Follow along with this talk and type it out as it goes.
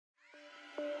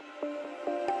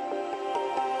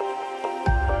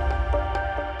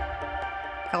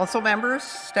council members,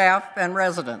 staff, and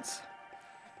residents.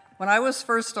 When I was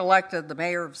first elected the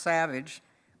mayor of Savage,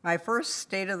 my first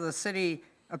State of the City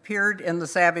appeared in the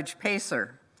Savage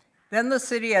Pacer. Then the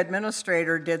city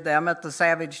administrator did them at the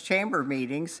Savage Chamber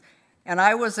meetings, and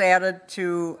I was added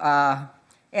to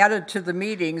the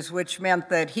meetings, which meant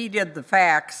that he did the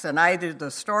facts and I did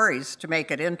the stories to make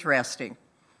it interesting.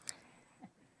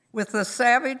 With the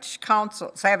Savage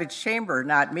Chamber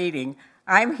not meeting,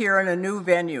 I'm here in a new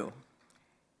venue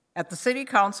at the City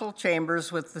Council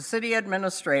chambers with the city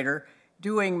administrator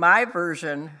doing my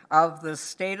version of the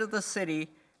State of the City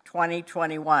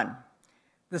 2021.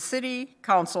 The City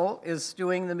Council is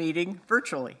doing the meeting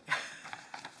virtually.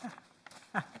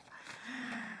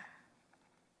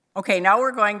 Okay, now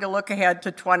we're going to look ahead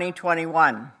to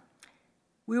 2021.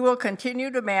 We will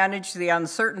continue to manage the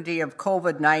uncertainty of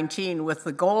COVID-19 with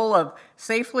the goal of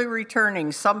safely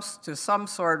returning to some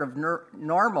sort of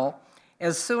normal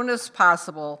as soon as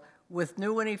possible with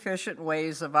new and efficient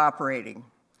ways of operating.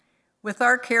 With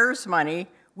our CARES money,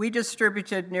 we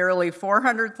distributed nearly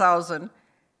 $400,000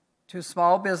 to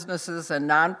small businesses and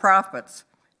nonprofits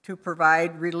to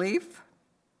provide relief,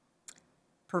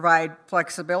 provide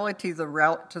flexibility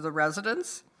to the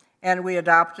residents, and we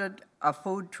adopted a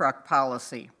food truck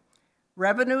policy.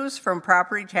 Revenues from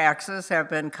property taxes have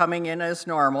been coming in as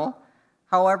normal.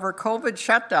 However, COVID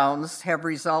shutdowns have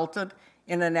resulted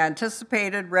in an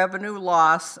anticipated revenue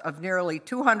loss of nearly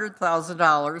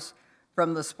 $200,000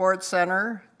 from the Sports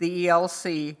Center, the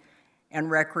ELC, and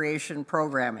recreation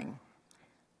programming.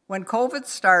 When COVID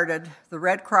started, the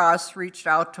Red Cross reached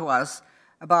out to us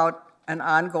about an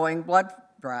ongoing blood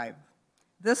drive.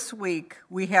 This week,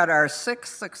 we had our 6th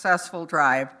successful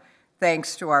drive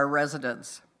thanks to our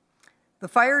residents. The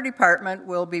fire department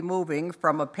will be moving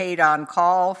from a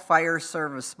paid-on-call fire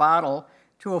service model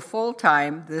to a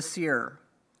full-time this year.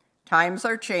 Times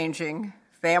are changing,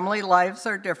 family lives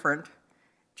are different,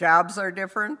 jobs are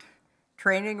different,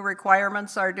 training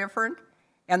requirements are different,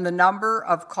 and the number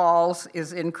of calls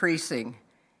is increasing.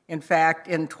 In fact,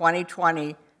 in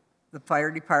 2020, the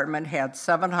fire department had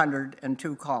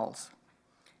 702 calls.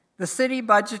 The city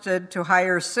budgeted to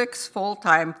hire 6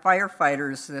 full-time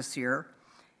firefighters this year,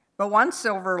 but one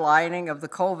silver lining of the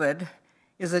COVID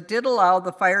is it did allow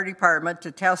the fire department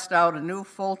to test out a new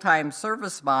full-time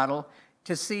service model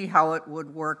to see how it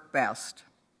would work best.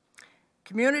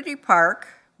 Community Park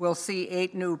will see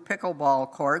 8 new pickleball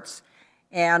courts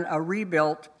and a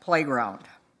rebuilt playground.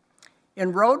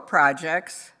 In road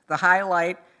projects, the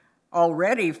highlight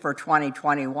already for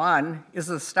 2021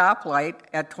 is a stoplight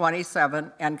at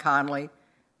 27 and Conley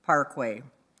Parkway,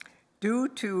 due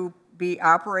to be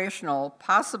operational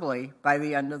possibly by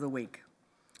the end of the week.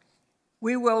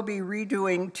 We will be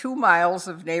redoing 2 miles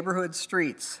of neighborhood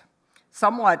streets,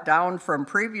 somewhat down from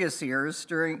previous years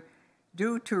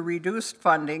due to reduced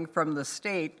funding from the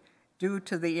state due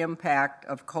to the impact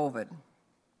of COVID.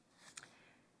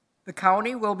 The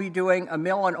county will be doing a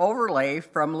mill and overlay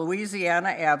from Louisiana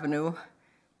Avenue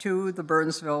to the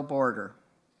Burnsville border.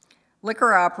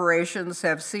 Liquor operations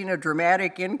have seen a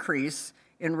dramatic increase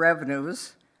in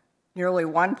revenues, nearly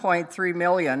 $1.3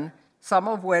 million, some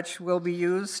of which will be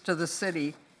used to the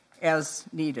city as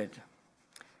needed.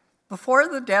 Before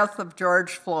the death of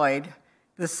George Floyd,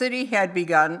 the city had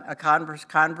begun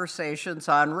conversations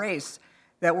on race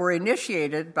that were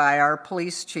initiated by our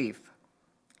police chief.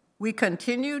 We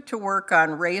continue to work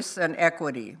on race and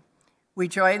equity. We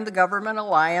joined the Government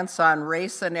Alliance on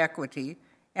Race and Equity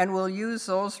and will use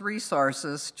those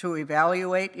resources to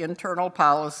evaluate internal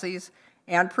policies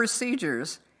and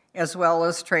procedures, as well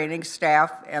as training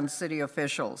staff and city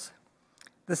officials.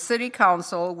 The City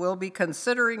Council will be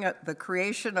considering the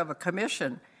creation of a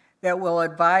commission that will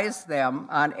advise them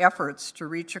on efforts to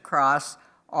reach across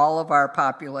all of our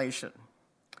population.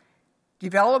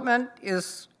 Development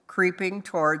is creeping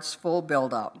towards full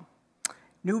build-out.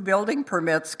 New building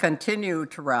permits continue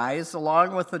to rise,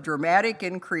 along with a dramatic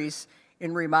increase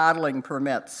in remodeling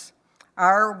permits.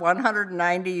 Our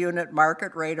 190-unit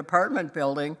market-rate apartment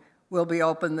building will be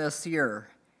open this year,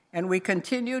 and we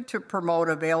continue to promote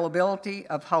availability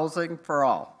of housing for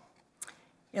all.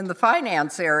 In the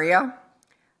finance area,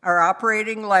 our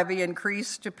operating levy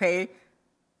increased to pay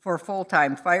for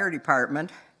full-time fire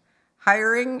department,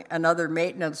 hiring another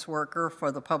maintenance worker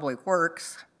for the public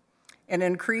works, an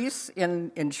increase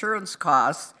in insurance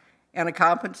costs, and a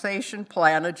compensation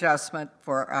plan adjustment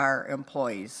for our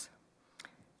employees.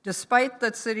 Despite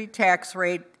the city tax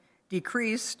rate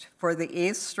decreased for the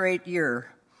 8th straight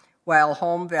year, while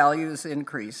home values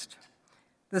increased.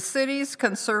 The city's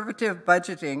conservative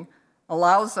budgeting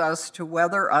allows us to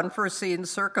weather unforeseen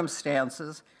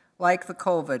circumstances like the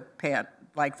COVID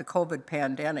like the COVID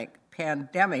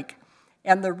pandemic,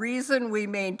 and the reason we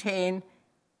maintain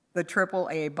the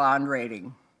AAA bond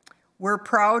rating. We're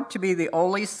proud to be the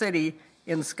only city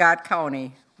in Scott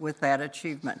County with that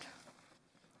achievement.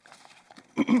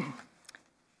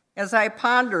 As I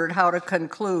pondered how to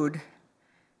conclude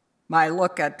my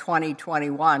look at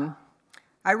 2021,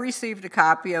 I received a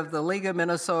copy of the League of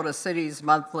Minnesota Cities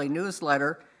monthly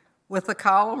newsletter with a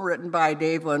column written by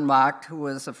Dave Lindmacht, who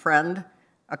was a friend,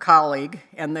 a colleague,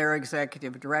 and their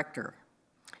executive director.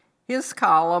 His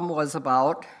column was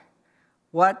about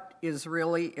what is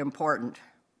really important,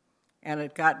 and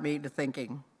it got me to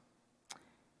thinking.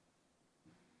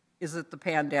 Is it the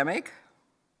pandemic,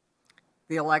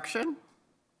 the election,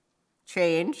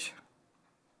 change,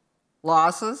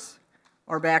 losses,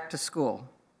 or back to school?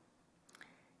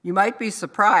 You might be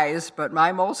surprised, but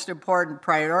my most important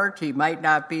priority might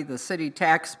not be the city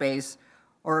tax base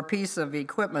or a piece of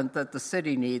equipment that the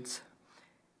city needs,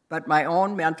 but my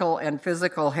own mental and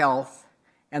physical health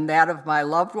and that of my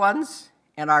loved ones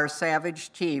and our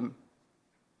Savage team.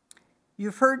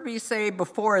 You've heard me say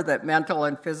before that mental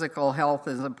and physical health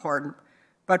is important,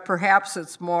 but perhaps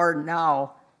it's more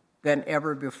now than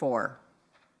ever before.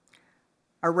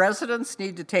 Our residents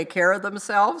need to take care of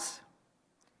themselves,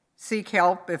 seek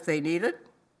help if they need it,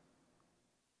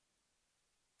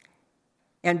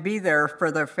 and be there for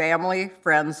their family,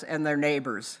 friends, and their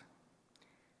neighbors.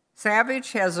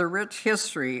 Savage has a rich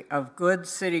history of good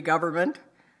city government,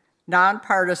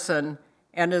 nonpartisan,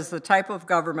 and is the type of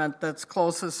government that's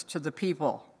closest to the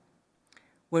people.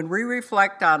 When we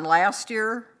reflect on last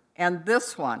year and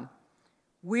this one,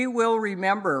 we will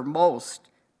remember most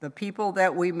the people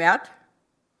that we met,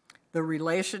 the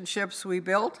relationships we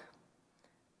built,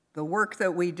 the work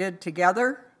that we did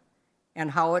together,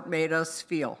 and how it made us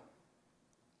feel.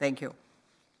 Thank you.